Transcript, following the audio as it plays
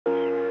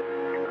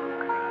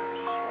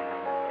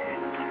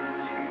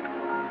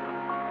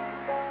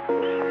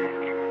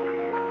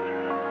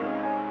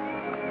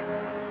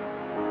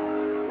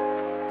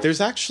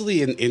There's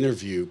actually an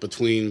interview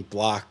between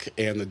Bloch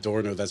and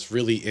Adorno that's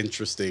really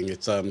interesting.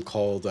 It's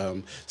called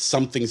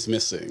Something's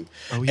Missing.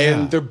 Oh, yeah.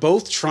 And they're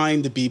both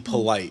trying to be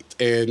polite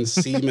and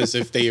seem as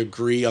if they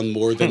agree on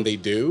more than they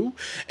do.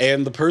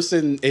 And the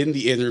person in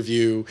the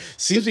interview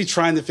seems to be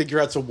trying to figure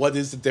out, so what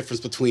is the difference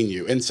between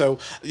you? And so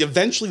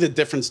eventually the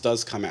difference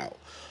does come out.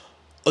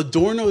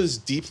 Adorno is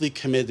deeply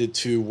committed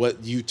to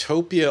what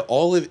utopia,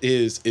 all it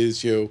is,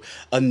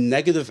 a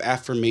negative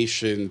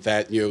affirmation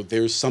that,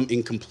 there's some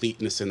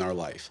incompleteness in our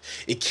life.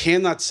 It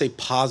cannot say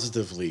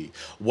positively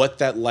what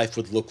that life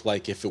would look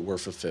like if it were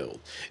fulfilled.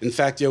 In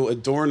fact,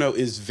 Adorno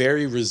is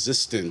very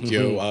resistant.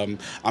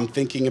 I'm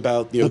thinking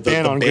about, the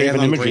ban on graven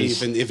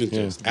images.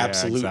 Yeah.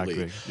 Absolutely.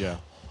 Yeah, exactly. Yeah.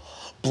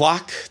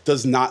 Bloch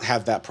does not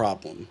have that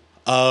problem.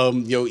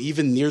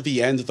 Even near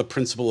the end of the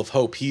Principle of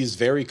Hope, he is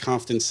very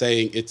confident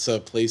saying it's a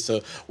place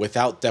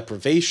without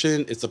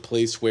deprivation. It's a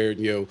place where,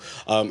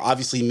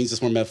 obviously he means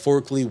this more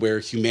metaphorically, where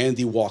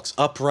humanity walks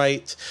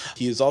upright.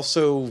 He is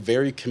also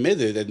very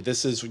committed, and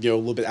this is, a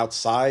little bit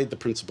outside the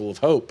Principle of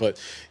Hope,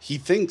 but he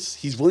thinks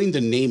he's willing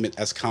to name it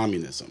as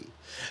communism.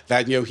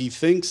 That, he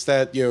thinks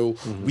that,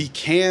 we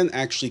can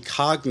actually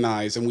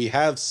cognize and we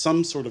have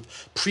some sort of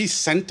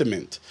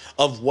presentiment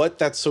of what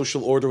that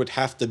social order would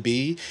have to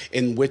be,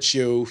 in which,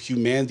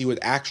 humanity would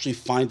actually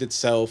find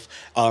itself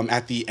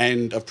at the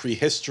end of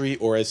prehistory,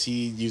 or as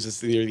he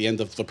uses near the end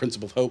of the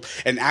Principle of Hope,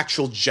 an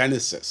actual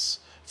genesis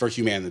for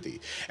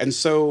humanity. And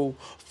so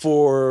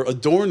for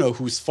Adorno,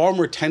 who's far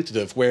more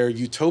tentative, where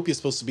utopia is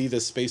supposed to be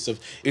this space of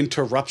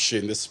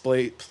interruption, this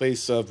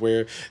place of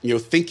where,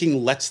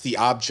 thinking lets the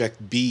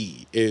object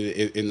be,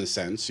 in a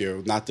sense,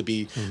 not to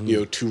be,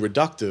 too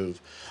reductive,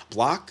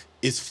 Bloch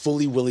is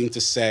fully willing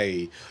to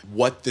say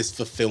what this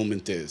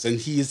fulfillment is. And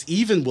he is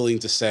even willing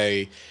to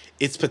say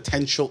its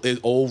potential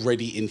it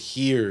already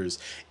inheres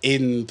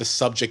in the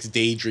subject's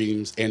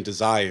daydreams and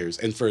desires.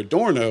 And for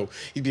Adorno,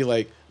 he'd be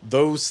like,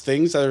 those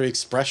things that are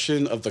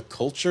expression of the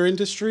culture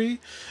industry,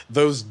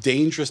 those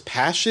dangerous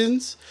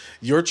passions,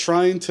 you're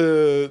trying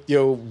to,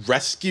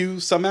 rescue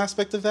some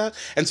aspect of that.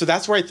 And so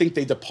that's where I think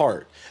they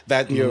depart.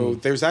 That,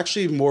 there's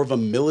actually more of a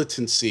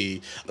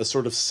militancy, a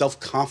sort of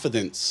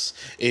self-confidence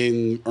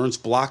in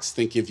Ernst Bloch's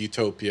thinking of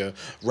utopia,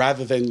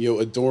 rather than,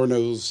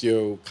 Adorno's,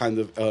 kind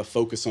of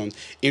focus on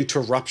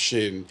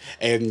interruption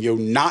and,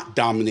 not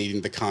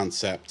dominating the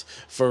concept.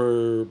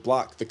 For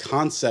Bloch, the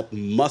concept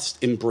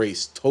must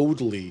embrace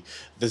totally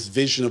this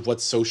vision of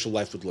what social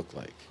life would look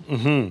like.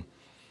 Mm-hmm.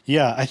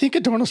 Yeah, I think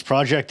Adorno's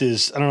project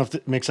is, I don't know if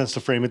it makes sense to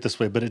frame it this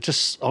way, but it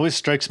just always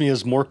strikes me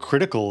as more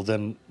critical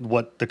than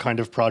what the kind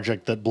of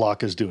project that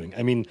Bloch is doing.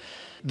 I mean,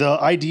 the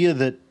idea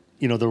that,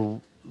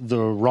 the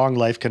wrong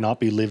life cannot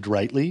be lived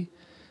rightly,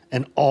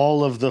 and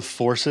all of the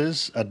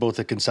forces at both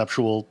a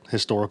conceptual,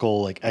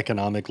 historical,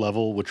 economic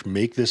level, which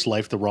make this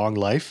life the wrong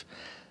life,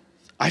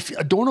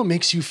 Adorno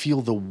makes you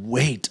feel the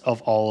weight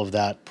of all of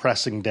that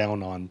pressing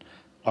down on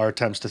our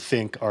attempts to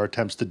think, our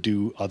attempts to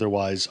do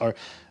otherwise.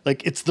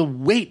 It's the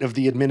weight of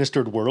the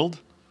administered world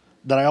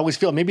that I always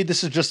feel. Maybe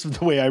this is just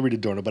the way I read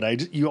Adorno,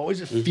 but you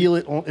always feel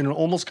it in an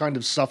almost kind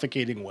of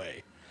suffocating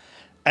way.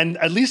 And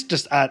at least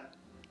just at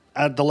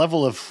the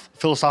level of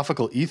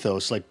philosophical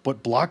ethos,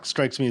 what Bloch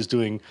strikes me as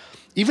doing,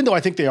 even though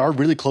I think they are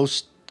really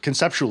close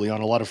conceptually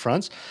on a lot of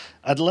fronts,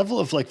 at the level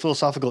of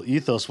philosophical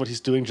ethos, what he's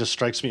doing just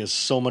strikes me as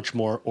so much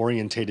more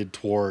orientated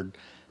toward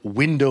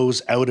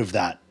windows out of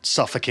that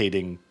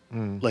suffocating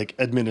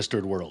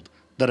administered world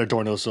that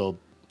Adorno's so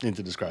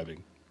into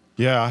describing.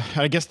 Yeah,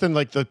 I guess then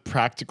the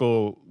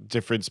practical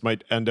difference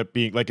might end up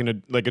being like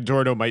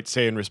Adorno might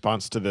say in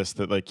response to this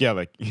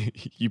that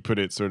you put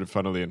it sort of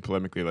funnily and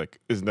polemically,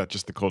 isn't that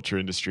just the culture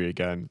industry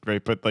again,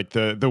 right? But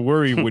the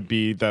worry would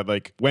be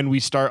that when we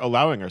start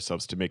allowing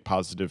ourselves to make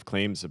positive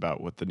claims about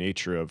what the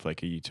nature of a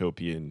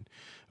utopian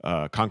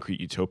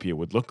concrete utopia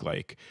would look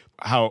like,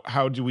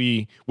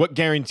 what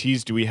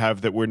guarantees do we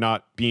have that we're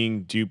not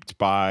being duped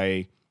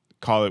by,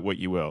 call it what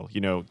you will,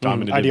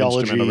 dominative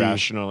ideology,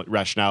 instrumental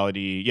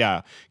rationality,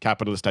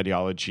 capitalist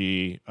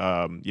ideology,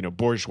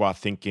 bourgeois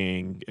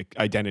thinking,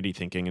 identity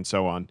thinking, and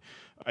so on.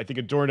 I think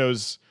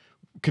Adorno's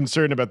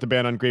concern about the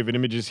ban on graven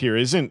images here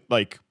isn't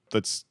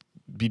let's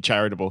be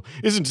charitable,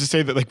 isn't to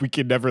say that we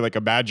could never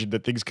imagine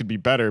that things could be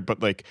better,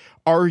 but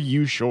are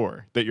you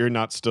sure that you're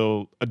not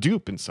still a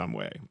dupe in some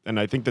way? And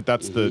I think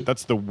that's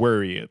the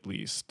worry, at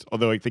least.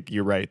 Although I think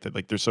you're right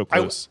that they're so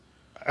close.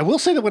 I will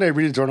say that when I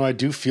read Adorno, I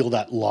do feel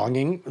that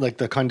longing,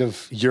 the kind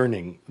of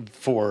yearning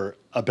for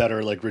a better,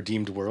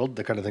 redeemed world,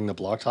 the kind of thing that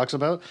Bloch talks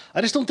about.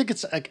 I just don't think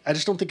it's as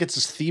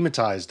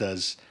thematized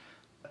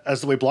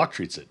as the way Bloch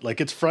treats it.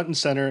 It's front and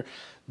center.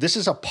 This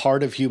is a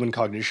part of human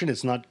cognition.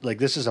 It's not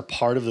this is a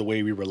part of the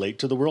way we relate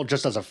to the world,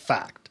 just as a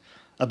fact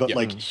about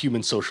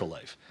human social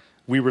life.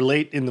 We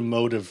relate in the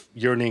mode of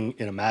yearning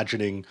and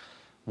imagining,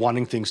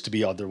 wanting things to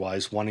be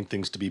otherwise, wanting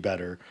things to be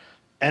better.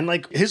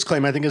 And his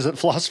claim, I think, is that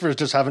philosophers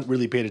just haven't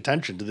really paid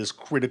attention to this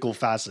critical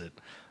facet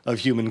of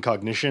human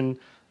cognition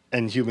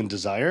and human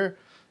desire.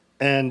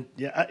 And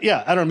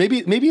yeah, I don't know.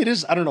 Maybe it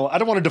is. I don't know. I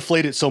don't want to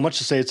deflate it so much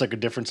to say it's like a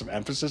difference of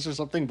emphasis or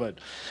something, but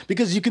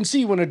because you can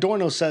see when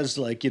Adorno says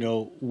like,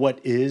 what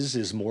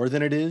is more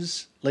than it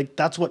is. Like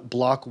that's what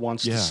Bloch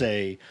wants to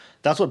say.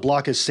 That's what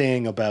Bloch is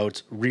saying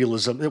about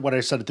realism. What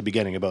I said at the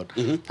beginning about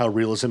how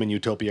realism and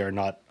utopia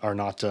are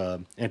not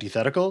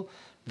antithetical.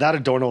 That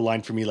Adorno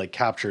line for me like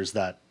captures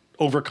that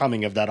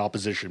overcoming of that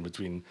opposition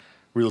between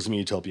realism and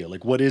utopia.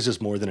 Like what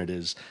is more than it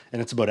is,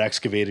 and it's about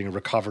excavating,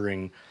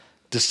 recovering,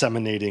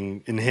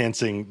 disseminating,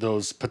 enhancing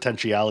those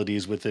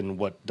potentialities within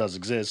what does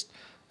exist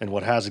and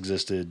what has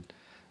existed,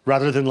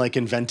 rather than like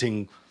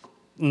inventing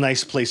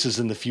nice places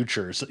in the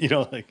future. So,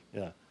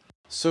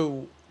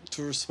 So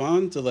to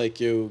respond to like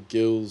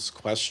Gil's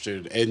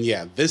question, and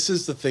yeah, this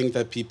is the thing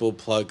that people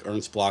plug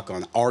Ernst Bloch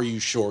on. Are you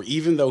sure?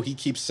 Even though he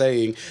keeps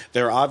saying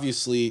there are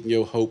obviously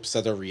hopes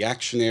that are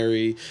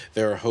reactionary,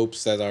 there are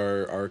hopes that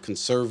are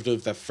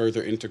conservative that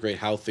further integrate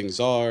how things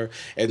are,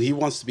 and he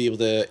wants to be able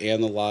to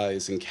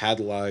analyze and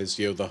catalyze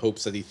the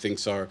hopes that he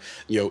thinks are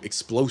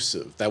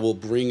explosive, that will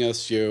bring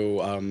us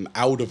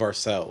out of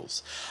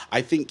ourselves.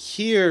 I think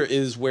here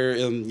is where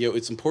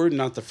it's important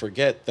not to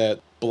forget that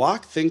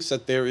Bloch thinks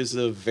that there is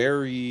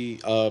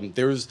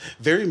there's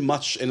very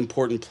much an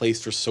important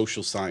place for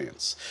social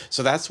science.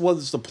 So that's what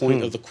is the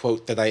point of the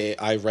quote that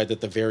I read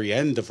at the very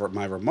end of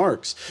my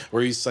remarks,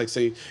 where he's like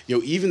saying,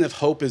 even if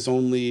hope is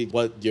only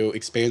what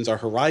expands our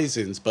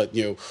horizons, but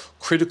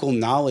critical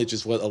knowledge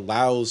is what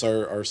allows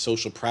our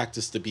social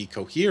practice to be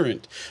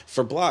coherent.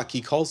 For Bloch,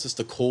 he calls this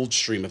the cold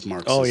stream of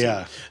Marxism. Oh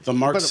yeah, the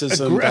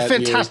Marxism. A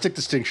fantastic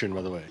distinction,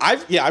 by the way.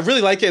 I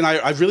really like it, and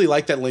I really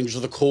like that language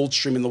of the cold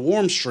stream and the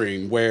warm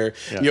stream, where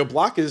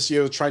Bloch is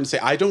trying to say,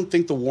 I don't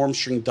think the warm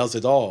stream does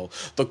it all.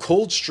 The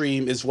cold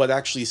stream is what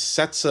actually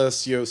sets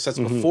us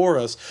before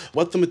us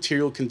what the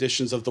material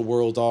conditions of the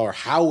world are,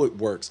 how it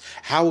works,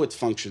 how it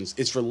functions,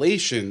 its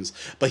relations.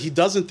 But he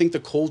doesn't think the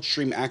cold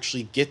stream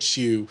actually gets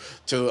you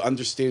to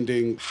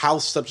understanding how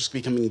subjects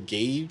become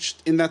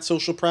engaged in that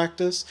social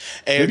practice.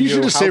 And, maybe you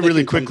should just say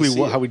really quickly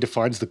how he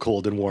defines the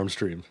cold and warm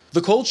stream.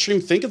 The cold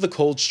stream, think of the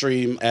cold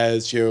stream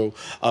as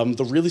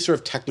the really sort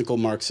of technical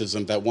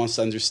Marxism that wants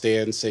to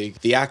understand, say,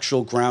 the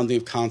actual grounding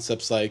of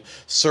concepts like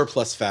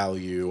surplus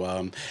value,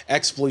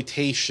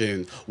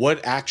 exploitation, what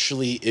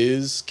actually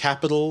is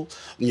capital,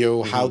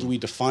 how do we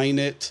define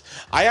it?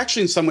 I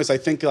actually, in some ways, I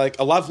think like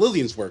a lot of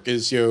Lillian's work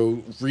is,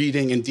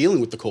 reading and dealing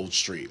with the cold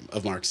stream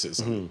of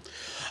Marxism.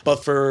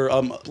 But for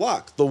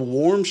Bloch, the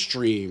warm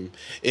stream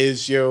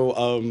is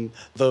the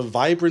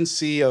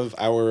vibrancy of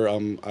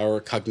our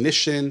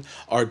cognition,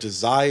 our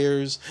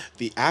desires,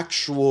 the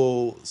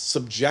actual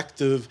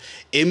subjective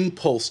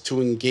impulse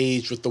to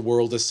engage with the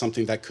world as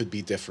something that could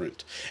be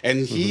different.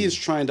 And he is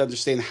trying to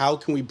understand how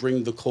can we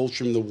bring the cold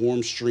stream, the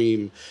warm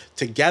stream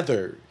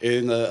together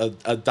in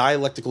a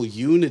dialectical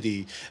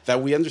unity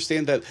that we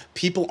understand that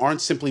people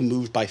aren't simply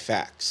moved by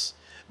facts.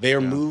 They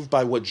are moved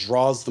by what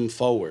draws them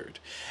forward.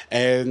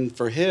 And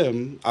for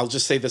him, I'll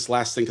just say this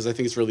last thing because I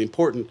think it's really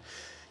important.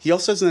 He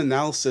also has an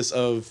analysis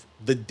of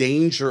the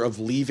danger of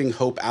leaving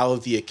hope out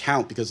of the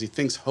account because he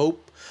thinks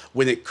hope,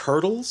 when it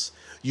curdles,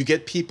 you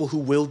get people who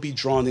will be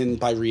drawn in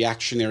by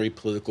reactionary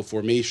political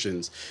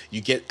formations.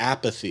 You get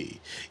apathy.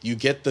 You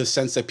get the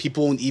sense that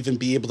people won't even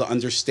be able to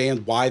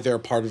understand why they're a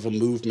part of a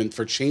movement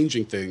for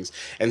changing things.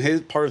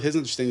 And part of his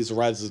understanding of the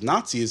rise of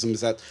Nazism is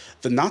that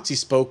the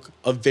Nazis spoke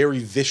a very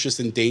vicious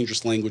and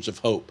dangerous language of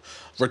hope,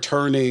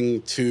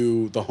 returning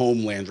to the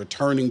homeland,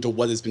 returning to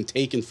what has been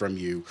taken from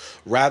you,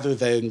 rather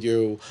than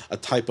a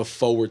type of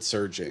forward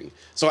surging.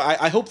 So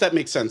I hope that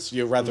makes sense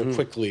rather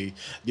quickly,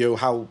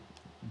 how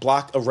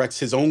Bloch erects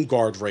his own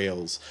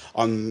guardrails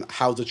on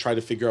how to try to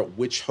figure out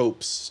which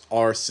hopes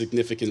are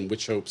significant,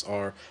 which hopes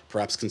are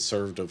perhaps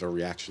conservative or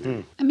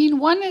reactionary. I mean,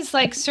 one is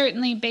like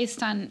certainly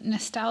based on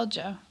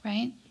nostalgia,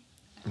 right?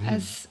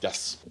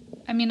 Yes.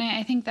 I mean,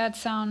 I think that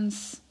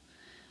sounds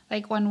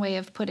like one way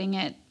of putting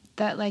it,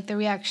 that like the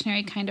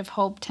reactionary kind of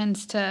hope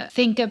tends to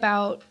think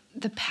about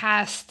the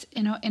past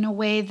in a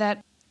way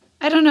that,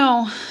 I don't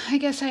know, I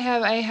guess I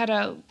had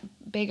a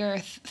bigger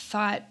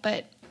thought,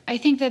 but I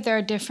think that there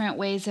are different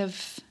ways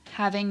of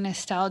having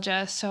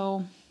nostalgia.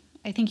 So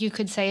I think you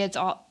could say it's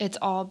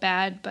all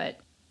bad, but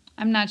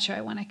I'm not sure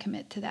I want to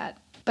commit to that.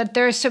 But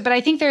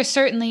I think there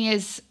certainly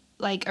is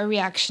like a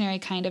reactionary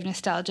kind of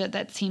nostalgia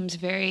that seems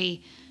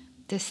very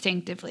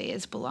distinctively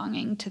as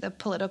belonging to the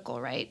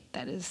political right.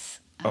 That is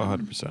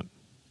 100%.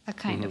 A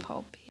kind of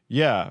hope.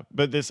 Yeah,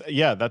 but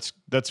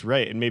that's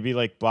right. And maybe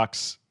like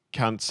Bloch's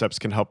concepts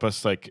can help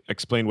us like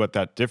explain what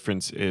that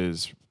difference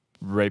is.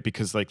 Right,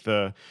 because like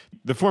the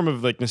form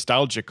of like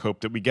nostalgic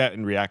hope that we get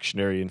in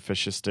reactionary and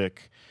fascistic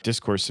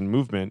discourse and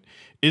movement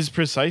is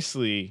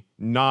precisely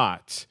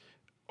not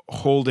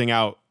holding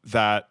out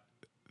that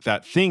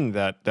thing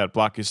that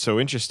Bloch is so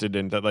interested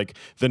in, that like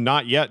the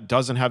not yet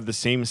doesn't have the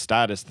same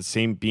status, the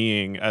same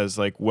being as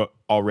like what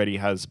already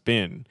has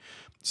been.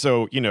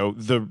 So,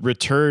 the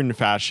return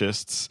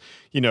fascists,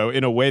 in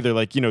a way, they're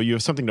like, you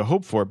have something to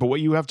hope for. But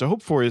what you have to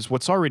hope for is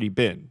what's already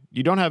been.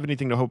 You don't have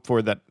anything to hope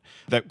for that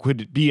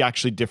could be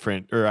actually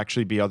different or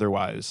actually be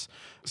otherwise.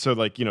 So,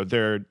 like,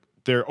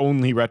 they're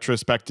only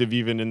retrospective,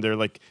 even in their,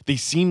 like, they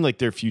seem like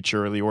they're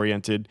futurely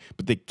oriented,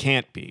 but they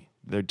can't be.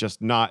 They're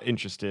just not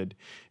interested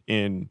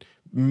in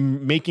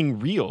making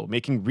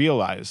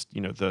realized,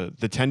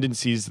 the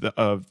tendencies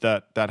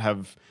that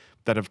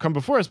have come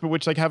before us, but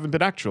which like haven't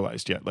been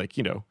actualized yet. Like,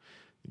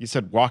 you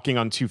said walking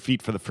on 2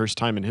 feet for the first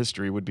time in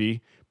history would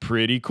be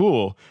pretty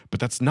cool,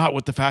 but that's not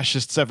what the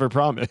fascists ever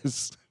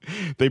promise.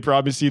 They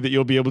promise you that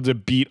you'll be able to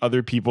beat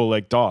other people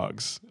like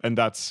dogs. And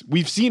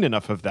we've seen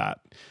enough of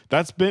that.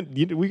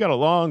 We got a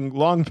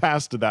long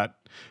past to that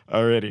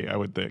already, I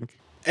would think.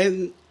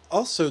 And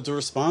also, to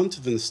respond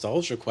to the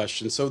nostalgia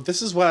question, so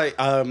this is why,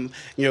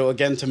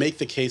 again, to make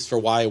the case for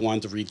why I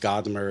wanted to read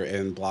Gadamer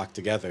and Bloch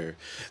together,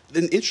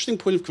 an interesting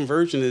point of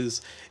conversion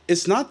is,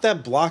 it's not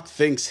that Bloch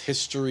thinks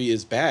history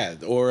is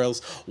bad, or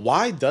else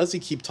why does he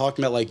keep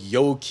talking about, like,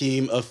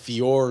 Joachim of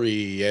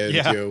Fiore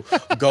and,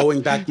 going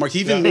back to Marx?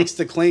 He even makes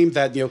the claim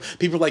that,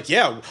 people are like,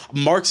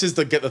 Marx is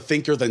the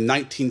thinker of the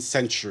 19th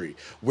century.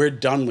 We're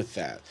done with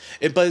that.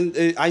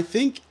 But I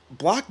think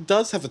Bloch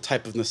does have a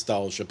type of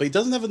nostalgia, but he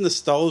doesn't have a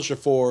nostalgia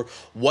for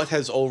what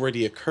has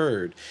already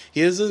occurred. He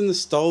has a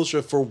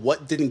nostalgia for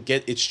what didn't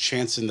get its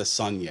chance in the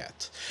sun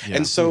yet. Yeah.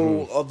 And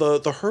so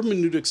the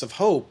hermeneutics of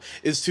hope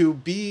is to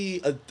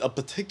be a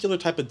particular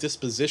type of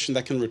disposition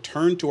that can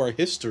return to our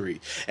history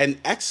and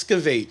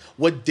excavate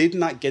what did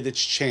not get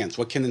its chance,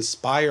 what can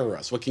inspire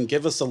us, what can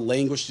give us a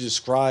language to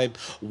describe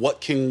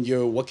what can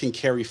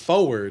carry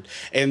forward,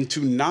 and to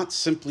not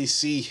simply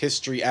see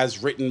history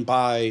as written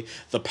by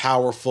the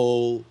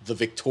powerful, the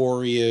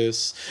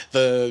victorious,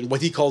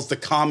 what he calls the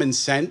common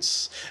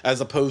sense, as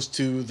opposed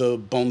to the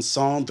bon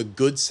sens, the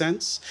good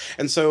sense.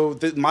 And so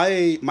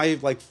my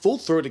like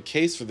full-throated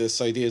case for this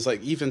idea is,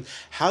 like, even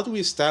how do we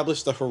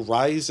establish the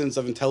horizons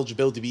of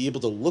intelligibility to be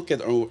able to look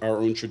at our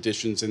own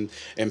traditions and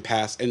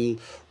past and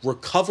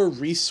recover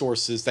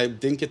resources that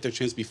didn't get their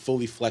chance to be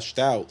fully fleshed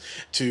out,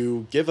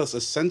 to give us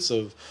a sense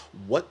of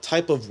what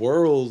type of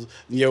world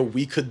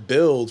we could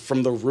build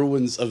from the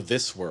ruins of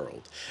this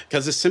world.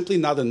 Because it's simply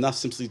not enough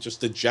simply just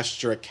to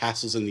gesture at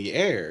castles in the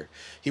air.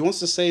 He wants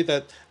to say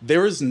that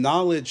there is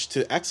knowledge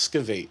to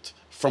excavate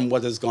from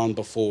what has gone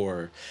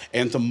before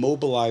and to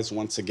mobilize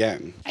once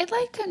again. I'd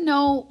like to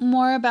know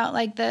more about,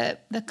 like, the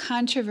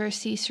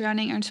controversy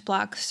surrounding Ernst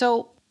Bloch.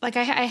 So, like,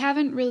 I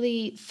haven't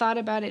really thought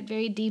about it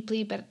very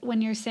deeply, but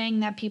when you're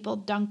saying that people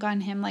dunk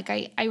on him, like,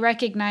 I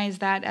recognize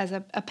that as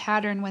a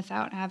pattern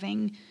without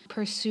having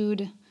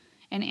pursued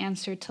an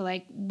answer to,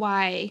 like,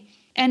 why.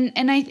 And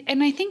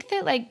I think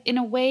that, like, in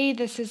a way,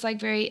 this is, like,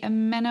 very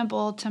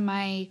amenable to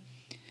my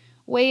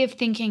way of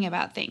thinking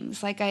about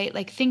things. Like, I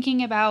like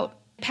thinking about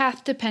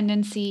path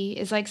dependency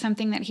is, like,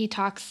 something that he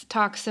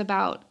talks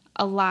about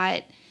a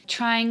lot,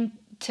 trying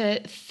to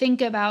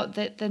think about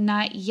the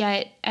not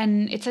yet.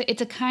 And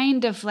it's a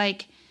kind of,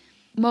 like,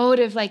 mode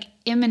of, like,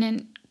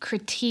 imminent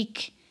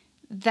critique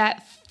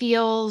that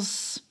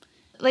feels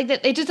like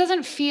that. It just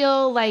doesn't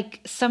feel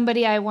like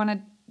somebody I want to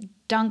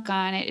dunk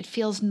on. It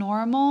feels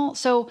normal.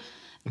 So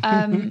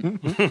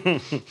I'd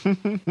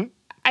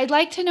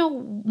like to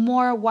know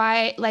more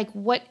why, like,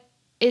 what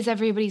is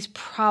everybody's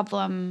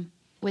problem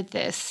with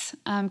this?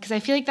 Because I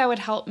feel like that would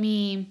help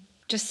me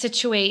just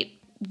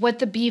situate what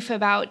the beef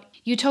about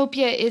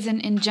Utopia is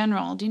in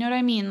general. Do you know what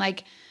I mean?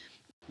 Like,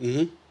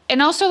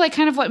 and also, like,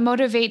 kind of what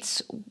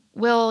motivates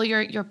Will,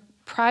 your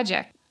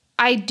project.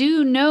 I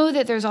do know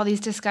that there's all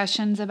these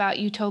discussions about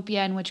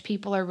Utopia in which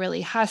people are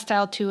really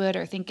hostile to it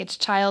or think it's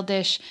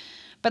childish.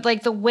 But,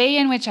 like, the way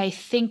in which I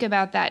think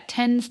about that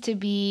tends to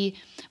be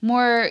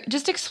more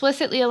just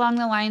explicitly along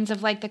the lines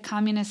of, like, the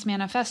Communist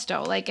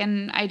Manifesto. Like,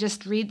 and I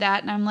just read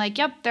that and I'm like,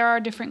 yep, there are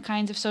different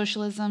kinds of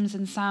socialisms,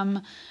 and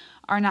some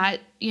are not,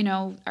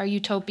 are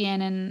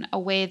utopian in a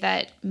way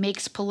that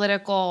makes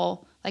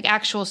political, like,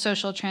 actual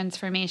social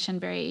transformation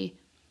very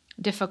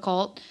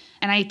difficult.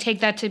 And I take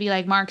that to be,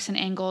 like, Marx and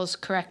Engels'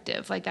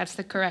 corrective. Like, that's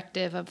the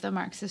corrective of the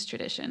Marxist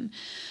tradition.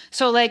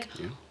 So, like,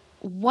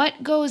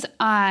 what goes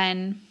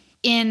on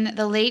in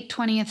the late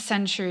 20th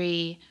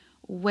century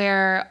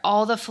where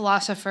all the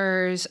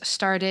philosophers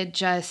started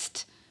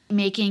just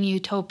making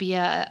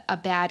Utopia a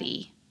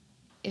baddie?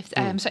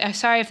 I'm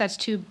sorry if that's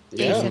too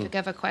basic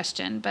of a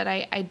question, but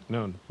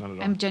no, not at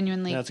all. I'm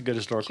genuinely that's a good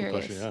historical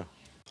curious. question. Yeah,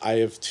 I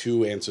have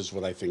two answers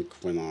what I think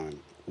went on.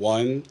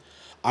 One,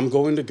 I'm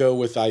going to go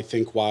with, I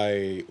think,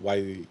 why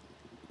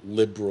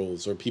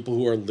liberals or people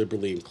who are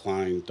liberally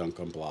inclined dunk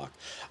on Bloch.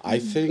 I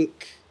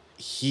think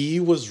he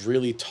was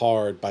really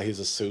tarred by his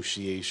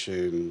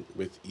association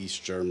with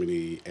East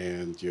Germany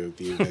and the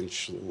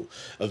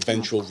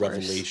eventual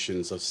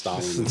revelations of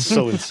Stalin. It's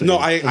so insane. No,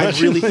 I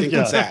really think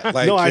it's that.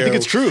 Like, no, I think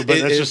it's true, but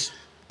that's just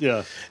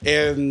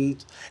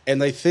And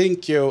I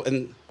think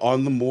and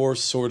on the more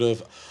sort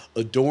of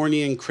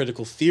Adornian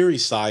critical theory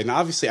side, and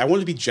obviously I want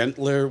to be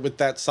gentler with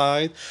that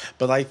side,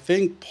 but I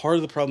think part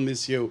of the problem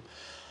is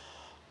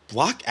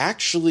Bloch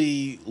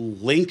actually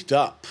linked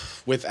up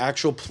with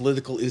actual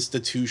political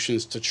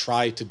institutions to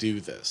try to do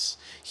this.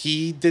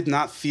 He did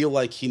not feel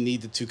like he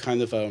needed to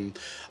kind of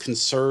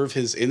conserve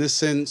his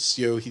innocence.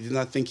 He did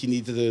not think he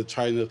needed to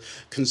try to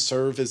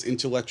conserve his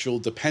intellectual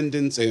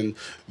dependence and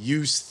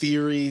use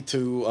theory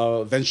to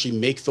eventually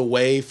make the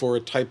way for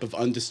a type of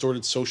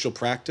undistorted social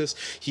practice.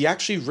 He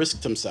actually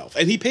risked himself,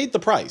 and he paid the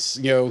price.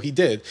 He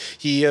did.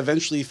 He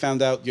eventually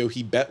found out,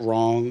 he bet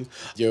wrong,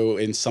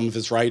 in some of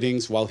his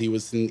writings while he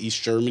was in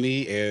East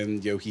Germany,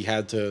 and he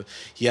had to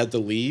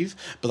leave.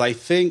 But I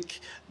think,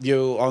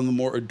 on the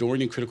more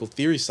Adornian critical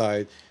theory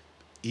side,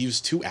 he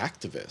was too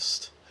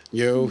activist.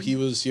 He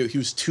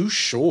was too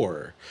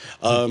sure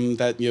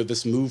that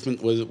this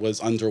movement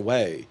was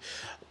underway.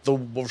 The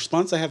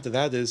response I have to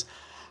that is,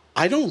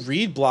 I don't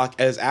read Bloch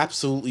as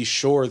absolutely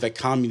sure that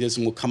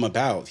communism will come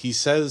about. He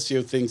says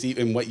things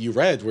in what you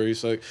read where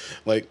he's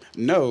like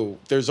no,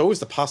 there's always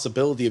the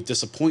possibility of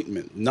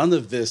disappointment. None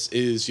of this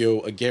is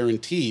a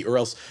guarantee, or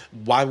else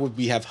why would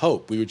we have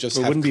hope? We would just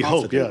have wouldn't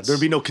confidence. be hope. Yeah,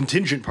 there'd be no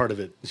contingent part of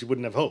it. You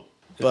wouldn't have hope.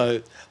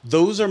 But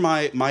those are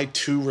my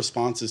two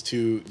responses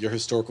to your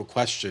historical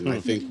question.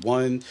 I think,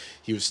 one,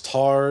 he was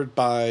tarred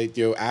by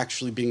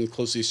actually being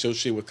closely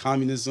associated with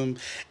communism,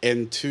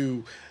 and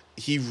two,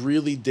 he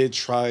really did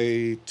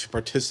try to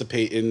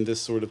participate in this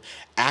sort of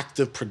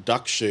active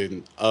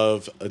production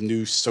of a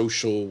new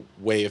social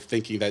way of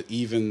thinking that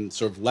even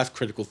sort of left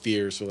critical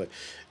theorists were like,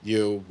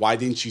 why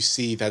didn't you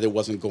see that it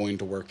wasn't going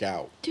to work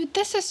out? Dude,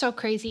 this is so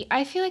crazy.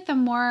 I feel like the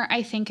more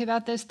I think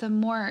about this, the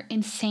more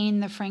insane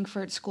the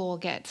Frankfurt School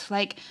gets.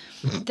 Like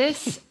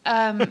this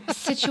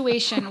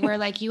situation where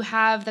like you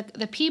have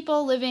the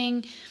people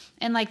living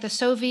in like the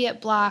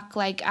Soviet bloc,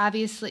 like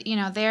obviously,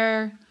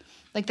 they're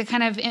like the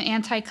kind of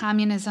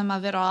anti-communism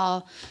of it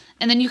all.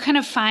 And then you kind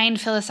of find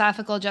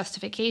philosophical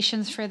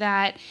justifications for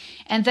that.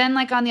 And then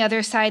like on the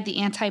other side, the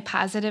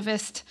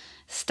anti-positivist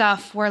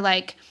stuff where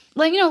like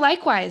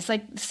likewise,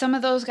 like some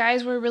of those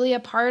guys were really a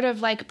part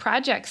of like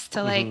projects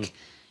to like,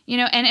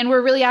 and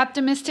we're really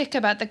optimistic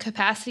about the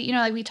capacity,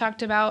 like we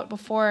talked about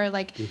before,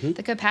 like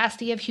the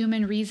capacity of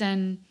human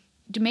reason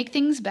to make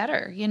things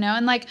better,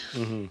 and like,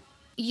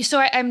 so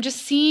I'm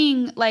just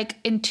seeing like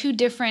in two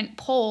different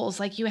poles,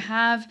 like you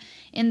have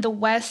in the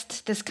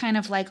West this kind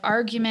of like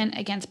argument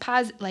against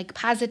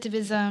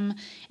positivism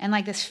and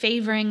like this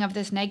favoring of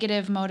this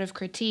negative mode of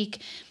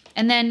critique.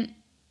 And then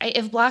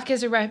if Bloch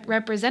is a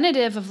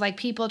representative of like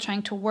people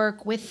trying to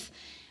work with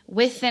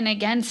and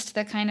against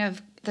the kind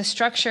of the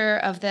structure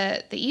of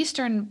the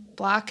Eastern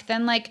Bloc,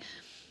 then like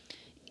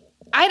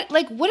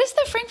what is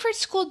the Frankfurt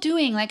School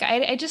doing? Like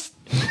I just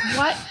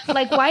what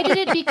like why did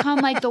it become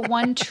like the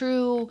one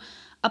true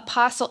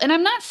apostle? And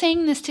I'm not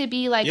saying this to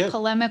be like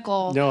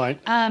polemical. No,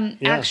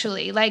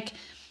 actually, like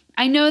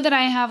I know that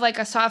I have like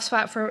a soft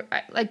spot for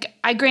like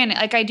I grant it,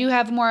 like I do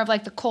have more of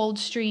like the cold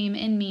stream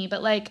in me,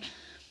 but like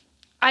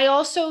I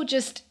also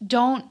just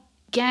don't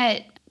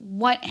get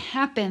what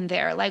happened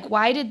there. Like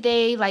why did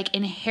they like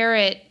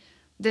inherit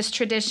this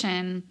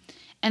tradition,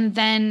 and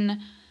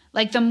then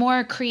like the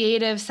more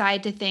creative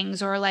side to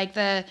things, or like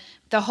the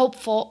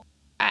hopeful,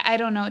 I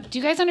don't know. Do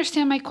you guys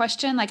understand my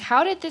question? Like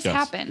how did this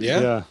happen?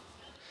 Yeah.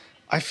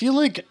 I feel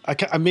like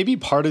maybe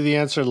part of the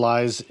answer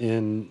lies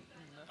in,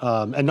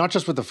 and not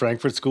just with the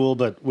Frankfurt School,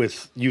 but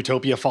with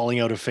Utopia falling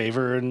out of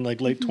favor in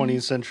like late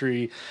 20th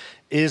century,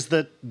 is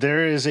that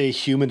there is a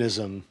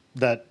humanism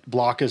that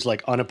Bloch is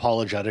like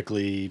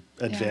unapologetically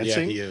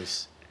advancing. Yeah, he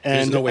is. And,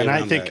 there's no way and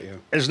around I think that,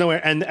 there's no way,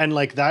 and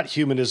like that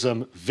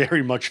humanism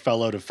very much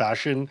fell out of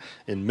fashion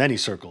in many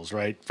circles,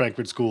 right?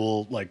 Frankfurt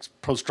School, like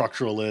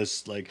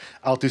post-structuralists, like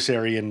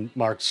Althusserian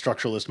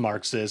structuralist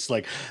Marxists,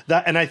 like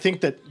that. And I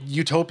think that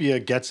Utopia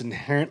gets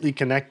inherently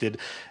connected.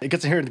 It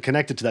gets inherently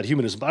connected to that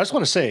humanism. But I just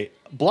want to say,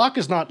 Bloch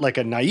is not like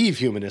a naive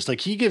humanist.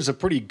 Like he gives a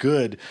pretty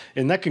good,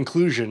 in that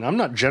conclusion, I'm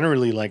not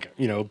generally like,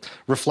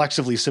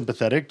 reflexively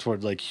sympathetic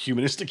toward like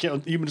humanist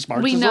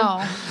Marxism. We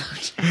know.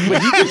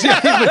 But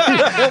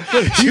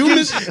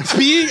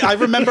he I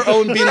remember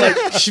Owen being like,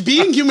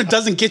 being human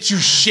doesn't get you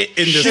shit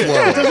in this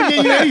world. It doesn't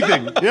get you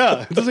anything.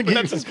 Yeah, it doesn't get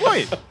That's his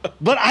point.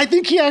 But I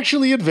think he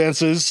actually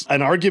advances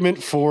an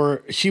argument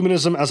for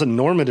humanism as a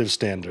normative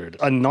standard,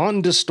 a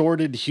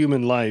non-distorted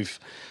human life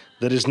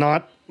that is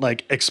not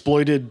like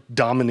exploited,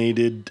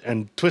 dominated,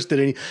 and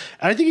twisted. And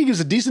I think he gives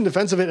a decent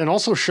defense of it, and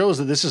also shows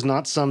that this is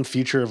not some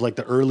feature of like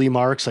the early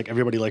Marx, like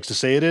everybody likes to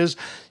say it is.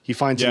 He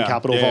finds in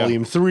Capital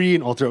Volume 3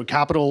 and all throughout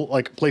Capital,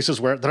 like places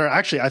where that are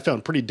actually, I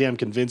found pretty damn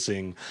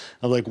convincing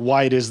of like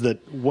why it is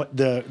that what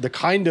the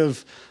kind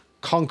of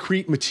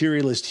concrete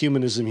materialist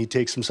humanism he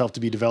takes himself to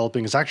be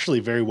developing is actually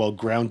very well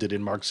grounded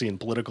in Marxian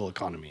political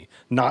economy,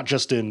 not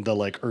just in the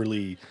like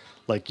early,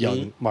 like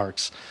young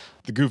Marx.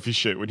 The goofy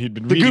shit when he'd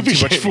been reading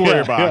too much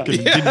Feuerbach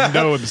and didn't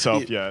know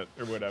himself yet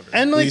or whatever.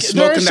 And like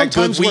there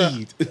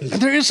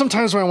is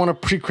sometimes where I want to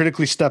pretty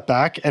critically step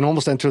back and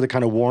almost enter the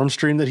kind of warm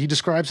stream that he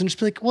describes and just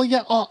be like,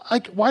 well,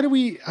 like why do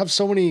we have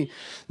so many?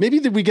 Maybe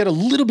that we get a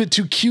little bit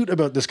too cute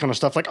about this kind of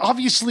stuff. Like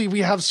obviously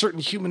we have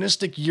certain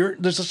humanistic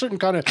there's a certain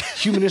kind of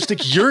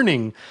humanistic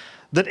yearning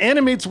that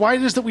animates why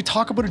it is that we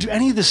talk about or do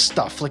any of this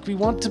stuff. Like, we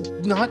want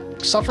to not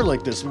suffer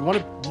like this. We want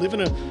to live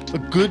in a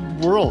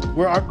good world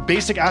where our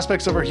basic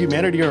aspects of our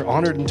humanity are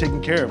honored and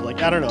taken care of.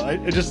 Like, I don't know. I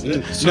just...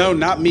 No,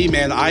 not me,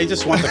 man. I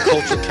just want the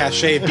cultural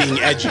cachet of being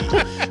edgy.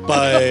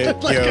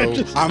 But,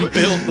 like, I'm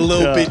built a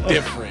little bit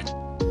different.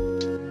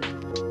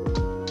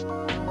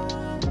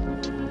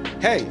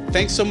 Hey,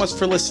 thanks so much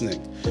for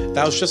listening.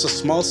 That was just a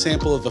small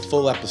sample of the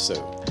full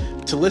episode.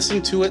 To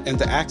listen to it and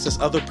to access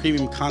other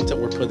premium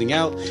content we're putting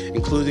out,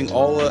 including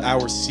all of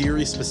our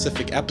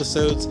series-specific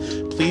episodes,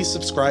 please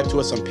subscribe to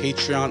us on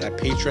Patreon at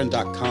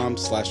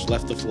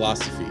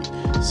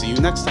patreon.com/leftofphilosophy. See you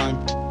next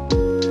time.